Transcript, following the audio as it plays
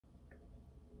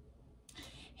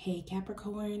Hey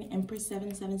Capricorn, Empress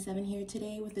 777 here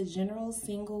today with a general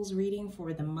singles reading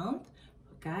for the month.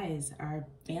 Guys, our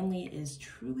family is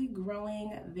truly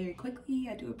growing very quickly.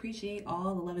 I do appreciate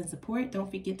all the love and support. Don't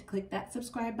forget to click that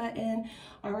subscribe button.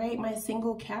 All right, my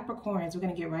single Capricorns, we're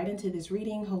going to get right into this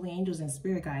reading. Holy angels and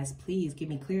spirit guides, please give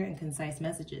me clear and concise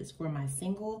messages for my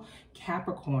single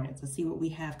Capricorns. Let's see what we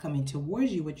have coming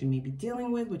towards you, what you may be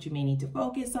dealing with, what you may need to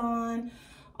focus on,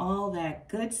 all that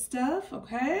good stuff,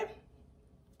 okay?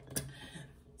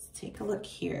 Take a look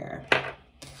here.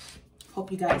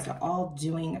 Hope you guys are all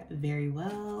doing very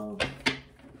well.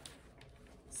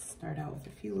 Start out with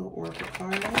a few little oracle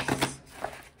cards.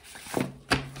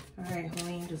 All right,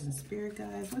 holy angels and spirit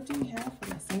guides, what do we have for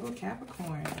my single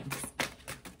Capricorns?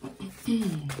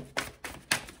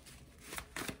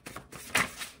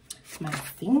 My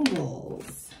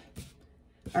singles.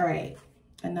 All right,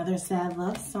 another sad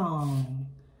love song.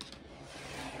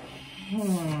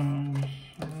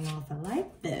 I don't know if I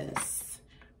like this.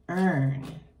 Earn.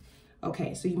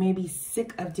 Okay, so you may be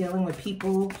sick of dealing with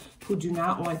people who do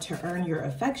not want to earn your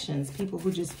affections, people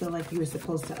who just feel like you're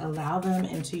supposed to allow them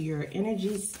into your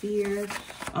energy sphere,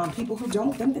 people who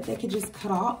don't think that they could just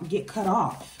get cut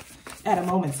off at a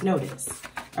moment's notice.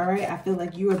 All right, I feel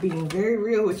like you are being very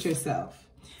real with yourself.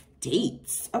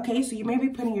 Dates. Okay, so you may be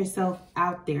putting yourself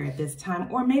out there at this time,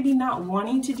 or maybe not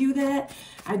wanting to do that.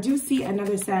 I do see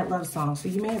another sad love song, so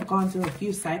you may have gone through a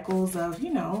few cycles of,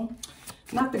 you know,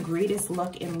 not the greatest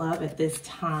luck in love at this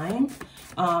time.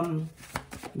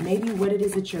 Maybe what it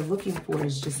is that you're looking for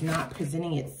is just not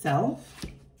presenting itself.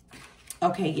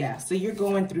 Okay, yeah, so you're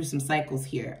going through some cycles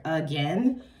here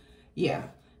again. Yeah,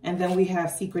 and then we have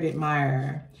secret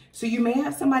admirer. So you may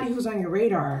have somebody who's on your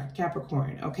radar,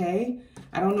 Capricorn, okay?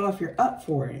 I don't know if you're up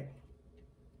for it.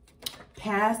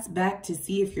 Pass back to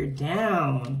see if you're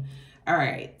down. All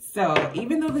right, so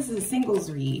even though this is a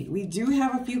singles read, we do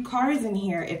have a few cards in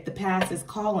here if the pass is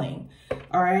calling.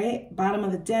 All right, bottom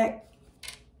of the deck,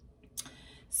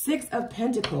 6 of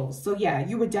Pentacles. So yeah,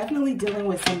 you were definitely dealing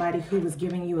with somebody who was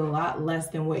giving you a lot less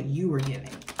than what you were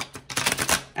giving.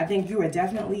 I think you are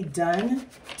definitely done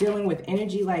dealing with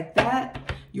energy like that.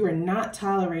 You are not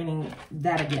tolerating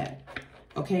that again.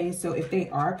 Okay, so if they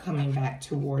are coming back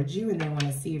towards you and they want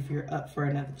to see if you're up for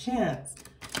another chance,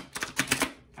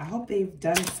 I hope they've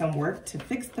done some work to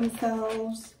fix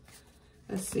themselves.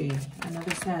 Let's see,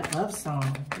 another sad love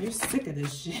song. You're sick of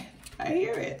this shit. I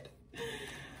hear it.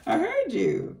 I heard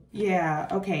you. Yeah,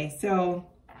 okay, so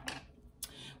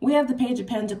we have the Page of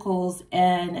Pentacles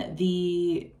and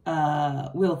the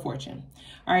Wheel of Fortune.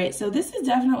 All right, so this is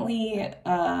definitely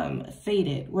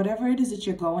fated. Whatever it is that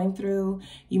you're going through,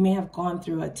 you may have gone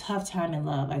through a tough time in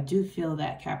love. I do feel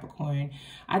that, Capricorn.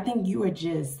 I think you are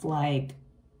just like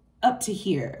up to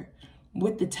here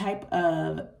with the type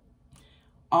of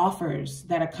offers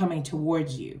that are coming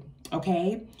towards you,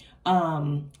 okay?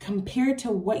 Compared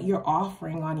to what you're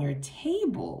offering on your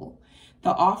table,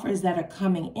 the offers that are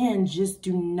coming in just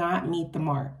do not meet the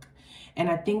mark. And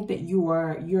I think that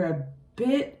you're a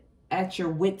bit at your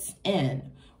wit's end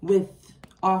with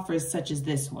offers such as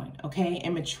this one, okay?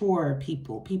 Immature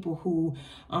people who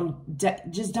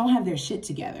just don't have their shit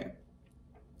together.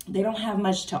 They don't have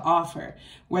much to offer,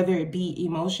 whether it be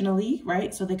emotionally,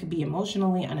 right? So they could be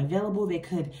emotionally unavailable. They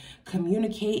could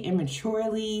communicate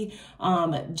immaturely,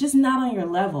 just not on your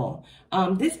level.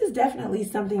 This is definitely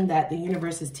something that the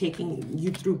universe is taking you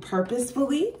through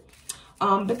purposefully,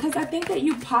 because I think that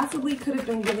you possibly could have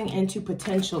been giving into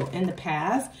potential in the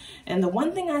past. And the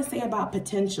one thing I say about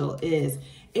potential is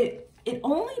it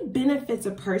only benefits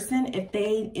a person if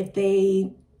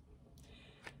they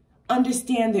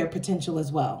understand their potential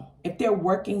as well, if they're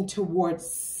working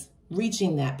towards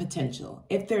reaching that potential.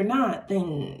 If they're not,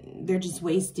 then they're just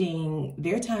wasting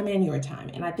their time and your time.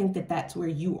 And I think that that's where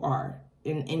you are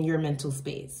in your mental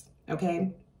space,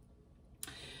 okay?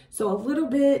 So a little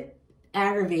bit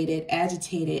aggravated,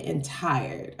 agitated, and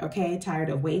tired, okay? Tired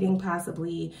of waiting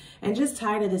possibly, and just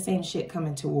tired of the same shit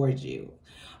coming towards you.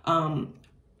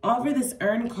 Over this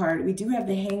Earn card, we do have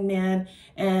the Hangman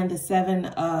and the 7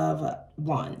 of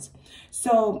Wands.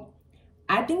 So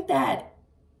I think that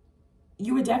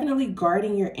you are definitely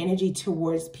guarding your energy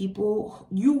towards people.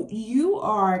 You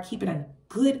are keeping a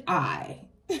good eye,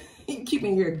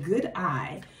 keeping your good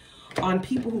eye on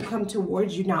people who come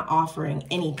towards you not offering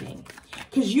anything.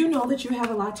 Because you know that you have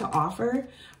a lot to offer,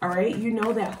 all right? You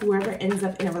know that whoever ends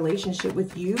up in a relationship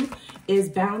with you is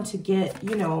bound to get,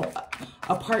 you know,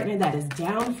 a partner that is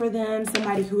down for them,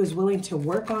 somebody who is willing to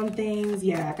work on things.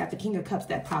 Yeah, I got the King of Cups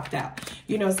that popped out.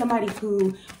 You know, somebody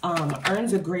who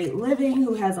earns a great living,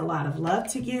 who has a lot of love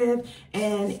to give,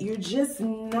 and you're just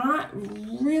not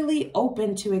really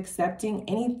open to accepting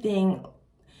anything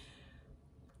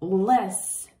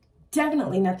less,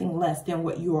 definitely nothing less than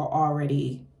what you are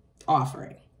already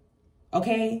offering.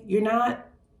 Okay? You're not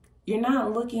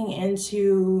looking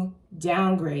into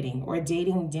downgrading or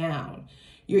dating down.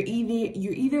 You're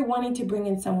either wanting to bring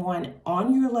in someone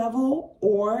on your level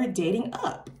or dating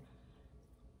up.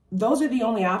 Those are the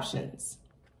only options.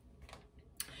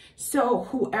 So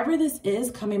whoever this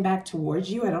is coming back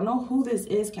towards you, I don't know who this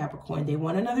is, Capricorn. They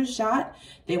want another shot.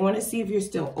 They want to see if you're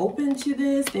still open to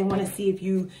this. They want to see if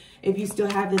you still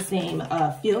have the same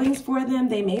feelings for them.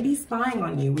 They may be spying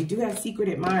on you. We do have secret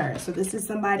admirers. So this is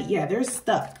somebody, yeah, they're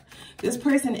stuck. This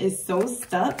person is so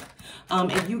stuck.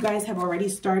 If you guys have already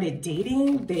started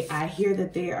dating, I hear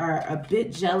that they are a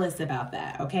bit jealous about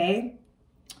that, okay?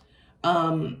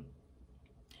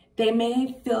 They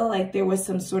may feel like there was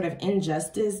some sort of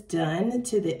injustice done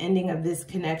to the ending of this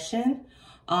connection.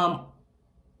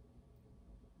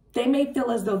 They may feel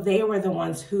as though they were the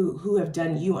ones who have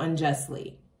done you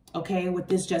unjustly, okay, with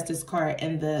this Justice card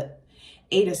and the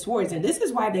Eight of Swords. And this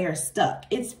is why they are stuck.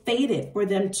 It's fated for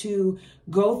them to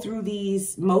go through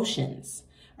these motions,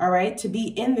 all right, to be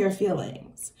in their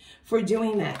feelings for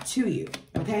doing that to you,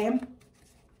 okay?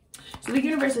 So the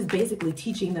universe is basically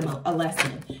teaching them a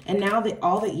lesson. And now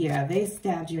yeah, they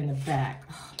stabbed you in the back.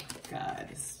 Oh my God.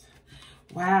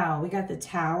 Wow, we got the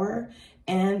Tower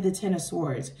and the Ten of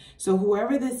Swords. So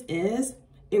whoever this is,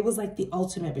 it was like the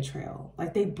ultimate betrayal.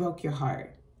 Like they broke your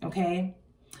heart, okay?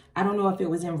 I don't know if it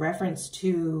was in reference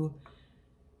to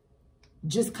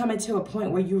just coming to a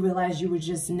point where you realized you were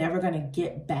just never going to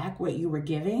get back what you were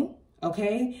giving,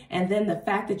 okay? And then the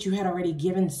fact that you had already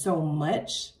given so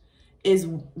much is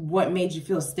what made you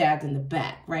feel stabbed in the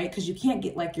back, right? Because you can't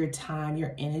get like your time,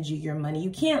 your energy, your money. You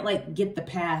can't like get the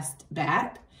past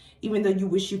back, even though you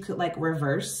wish you could like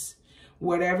reverse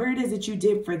whatever it is that you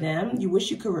did for them. You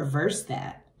wish you could reverse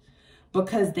that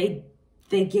because they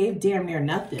gave damn near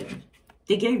nothing.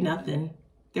 They gave nothing.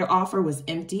 Their offer was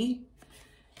empty.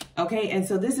 Okay, and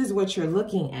so this is what you're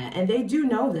looking at. And they do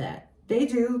know that. They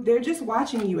do. They're just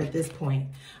watching you at this point.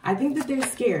 I think that they're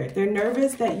scared. They're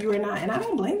nervous that you are not, and I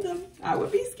don't blame them. I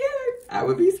would be scared. I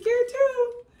would be scared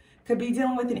too. Could be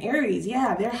dealing with an Aries.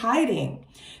 Yeah, they're hiding.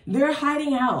 They're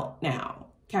hiding out now,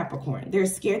 Capricorn. They're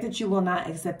scared that you will not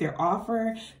accept their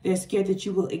offer. They're scared that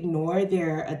you will ignore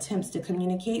their attempts to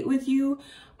communicate with you.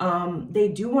 They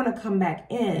do want to come back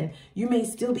in. You may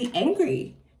still be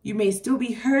angry. You may still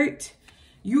be hurt.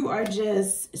 You are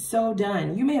just so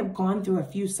done. You may have gone through a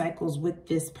few cycles with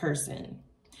this person.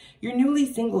 You're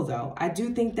newly single though. I do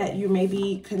think that you may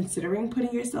be considering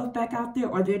putting yourself back out there,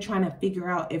 or they're trying to figure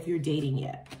out if you're dating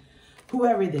yet.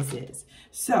 Whoever this is.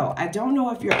 So I don't know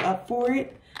if you're up for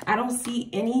it. I don't see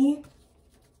any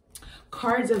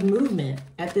cards of movement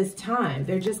at this time.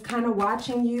 They're just kind of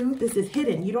watching you. This is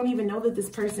hidden. You don't even know that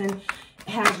this person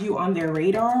has you on their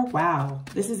radar. Wow.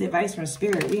 This is advice from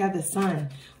Spirit. We have the Sun.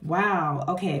 Wow.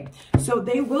 Okay. So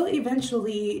they will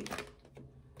eventually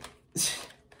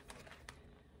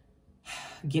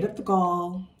get up the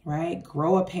gall, right?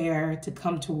 Grow a pair to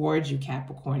come towards you,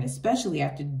 Capricorn, especially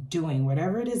after doing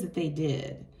whatever it is that they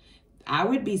did. I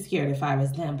would be scared if I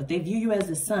was them, but they view you as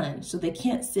the sun, so they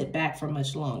can't sit back for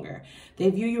much longer. They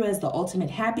view you as the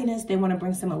ultimate happiness. They want to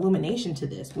bring some illumination to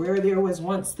this. Where there was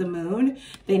once the moon,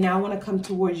 they now want to come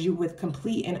towards you with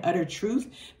complete and utter truth.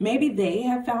 Maybe they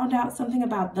have found out something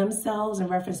about themselves in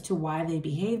reference to why they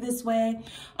behave this way,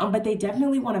 but they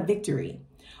definitely want a victory.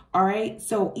 All right,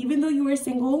 so even though you are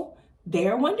single, they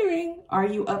are wondering, are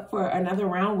you up for another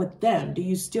round with them? Do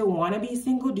you still want to be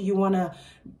single? Do you want to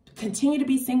continue to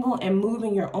be single and move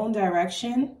in your own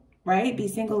direction, right? Be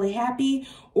singly happy,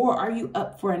 or are you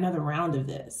up for another round of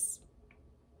this?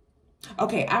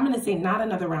 Okay, I'm going to say not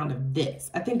another round of this.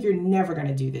 I think you're never going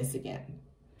to do this again.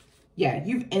 Yeah,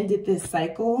 you've ended this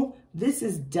cycle. This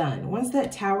is done. Once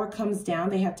that Tower comes down,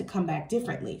 they have to come back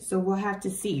differently. So we'll have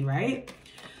to see, right?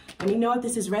 Let me know if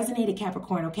this has resonated,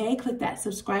 Capricorn, okay? Click that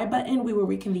subscribe button. We will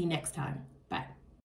reconvene next time.